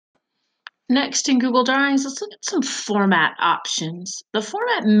Next in Google Drawings, let's look at some format options. The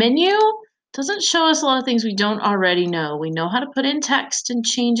format menu doesn't show us a lot of things we don't already know. We know how to put in text and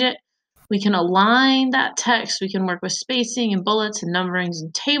change it. We can align that text. We can work with spacing and bullets and numberings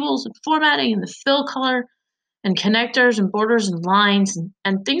and tables and formatting and the fill color and connectors and borders and lines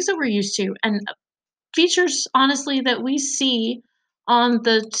and things that we're used to and features, honestly, that we see on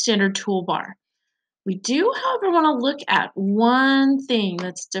the standard toolbar. We do, however, want to look at one thing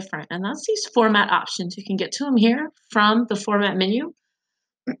that's different, and that's these format options. You can get to them here from the format menu.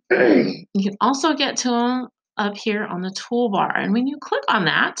 You can also get to them up here on the toolbar. And when you click on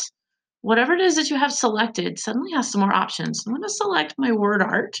that, whatever it is that you have selected suddenly has some more options. I'm going to select my word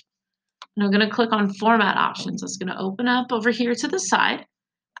art, and I'm going to click on format options. It's going to open up over here to the side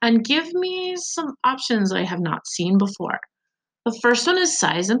and give me some options I have not seen before. The first one is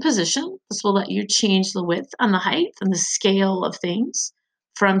size and position. This will let you change the width and the height and the scale of things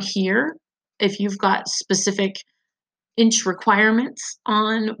from here if you've got specific inch requirements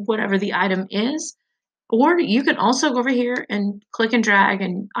on whatever the item is. Or you can also go over here and click and drag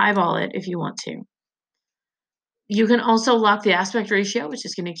and eyeball it if you want to. You can also lock the aspect ratio, which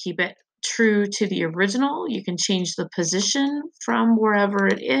is going to keep it true to the original. You can change the position from wherever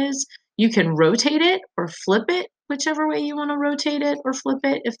it is. You can rotate it or flip it, whichever way you want to rotate it or flip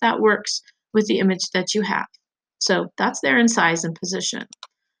it, if that works with the image that you have. So that's there in size and position.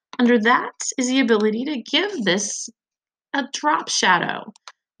 Under that is the ability to give this a drop shadow.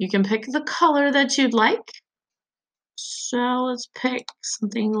 You can pick the color that you'd like. So let's pick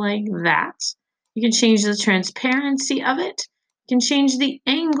something like that. You can change the transparency of it. You can change the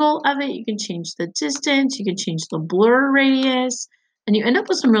angle of it. You can change the distance. You can change the blur radius. And you end up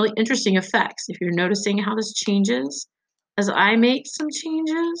with some really interesting effects. If you're noticing how this changes as I make some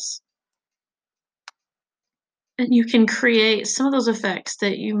changes. And you can create some of those effects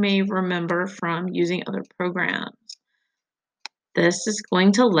that you may remember from using other programs. This is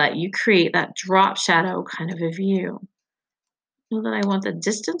going to let you create that drop shadow kind of a view. Know that I want the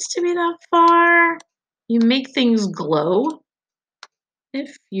distance to be that far. You make things glow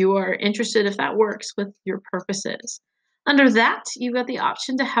if you are interested, if that works with your purposes. Under that, you've got the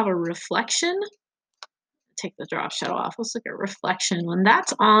option to have a reflection. Take the drop shadow off. Let's look at reflection. When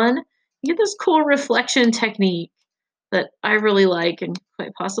that's on, you get this cool reflection technique that I really like and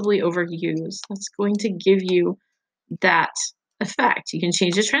quite possibly overuse. That's going to give you that effect. You can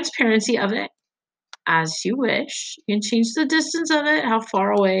change the transparency of it as you wish. You can change the distance of it, how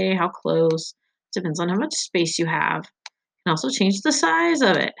far away, how close. Depends on how much space you have. You can also change the size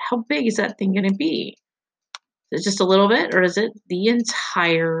of it. How big is that thing going to be? Is it just a little bit, or is it the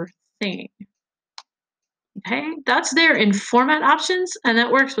entire thing? Okay, that's there in format options, and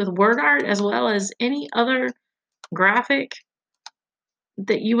that works with word art as well as any other graphic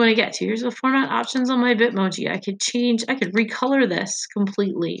that you want to get to. Here's the format options on my Bitmoji. I could recolor this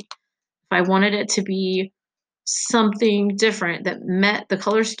completely. If I wanted it to be something different that met the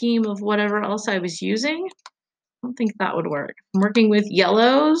color scheme of whatever else I was using, I don't think that would work. If I'm working with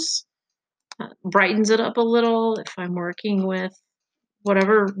yellows, brightens it up a little. If I'm working with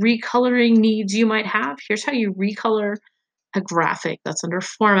whatever recoloring needs you might have, here's how you recolor a graphic. That's under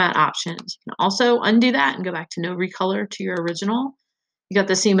format options. You can also undo that and go back to no recolor to your original. You got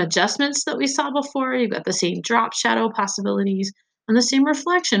the same adjustments that we saw before. You've got the same drop shadow possibilities and the same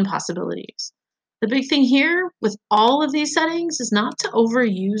reflection possibilities. The big thing here with all of these settings is not to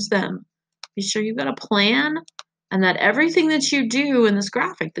overuse them. Be sure you've got a plan and that everything that you do in this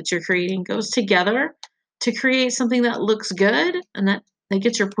graphic that you're creating goes together to create something that looks good and that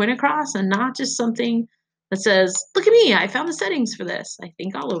gets your point across, and not just something that says, look at me, I found the settings for this. I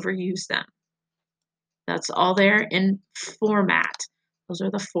think I'll overuse them. That's all there in format. Those are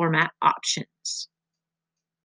the format options.